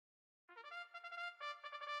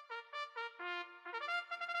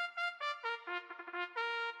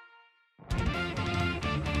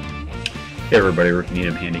Hey everybody, Rick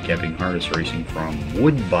Needham, handicapping harness racing from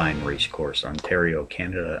Woodbine Race Course, Ontario,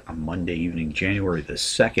 Canada, on Monday evening, January the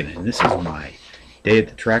 2nd, and this is my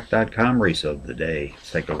dayatthetrack.com race of the day.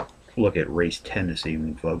 Let's take a look at race 10 this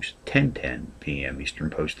evening, folks. 10:10 p.m. Eastern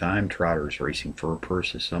Post Time. Trotters racing for a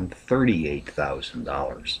purse of some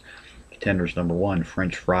 $38,000. Contenders: number 1,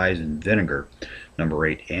 French Fries and Vinegar; number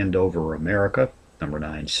 8, Andover America; number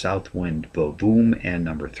 9, Southwind Boom; and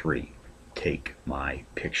number 3, Take My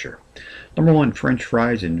Picture. Number 1, French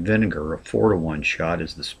Fries and Vinegar, a 4-to-1 shot,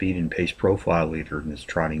 as the speed and pace profile leader in this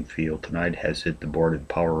trotting field tonight, has hit the board in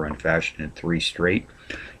power run fashion in 3 straight,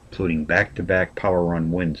 including back-to-back power run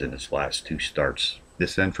wins in its last 2 starts.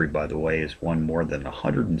 This entry, by the way, has won more than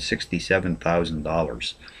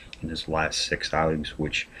 $167,000 in his last 6 outings,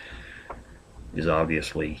 which is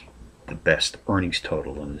obviously the best earnings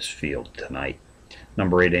total in this field tonight.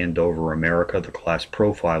 Number 8, Andover America, the class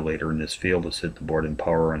profile leader in this field, has hit the board in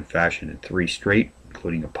power run fashion in 3 straight,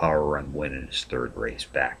 including a power run win in his 3rd race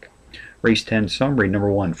back. Race 10 summary: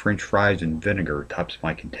 number 1, French Fries and Vinegar, tops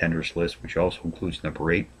my contenders list, which also includes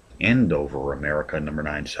number 8, Andover America; number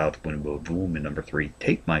 9, Southwind Boom; and number 3,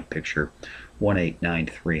 Take My Picture, 1, 8, 9,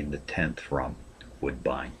 3 in the 10th from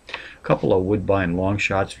Woodbine. A couple of Woodbine long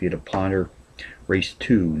shots for you to ponder. Race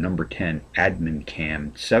 2, number 10, Admin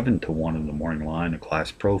Cam, 7-to-1 in the morning line. A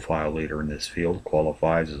class profile leader in this field,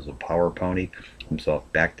 qualifies as a power pony,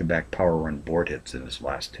 himself back-to-back power run board hits in his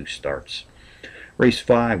last 2 starts. Race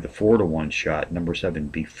 5, the 4-to-1 shot, number 7,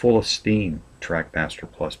 Be Full of Steam,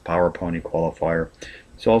 Trackmaster Plus power pony qualifier.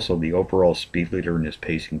 It's also the overall speed leader in this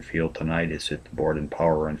pacing field tonight. Has hit the board in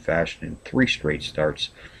power run fashion in 3 straight starts,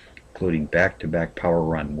 including back-to-back power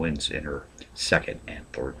run wins in her 2nd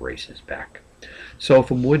and 3rd races back. So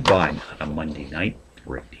from Woodbine on a Monday night,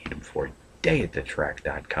 Rick Needham for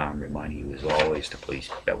dayatthetrack.com, reminding you as always to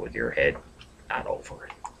please bet with your head, not over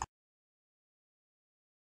it.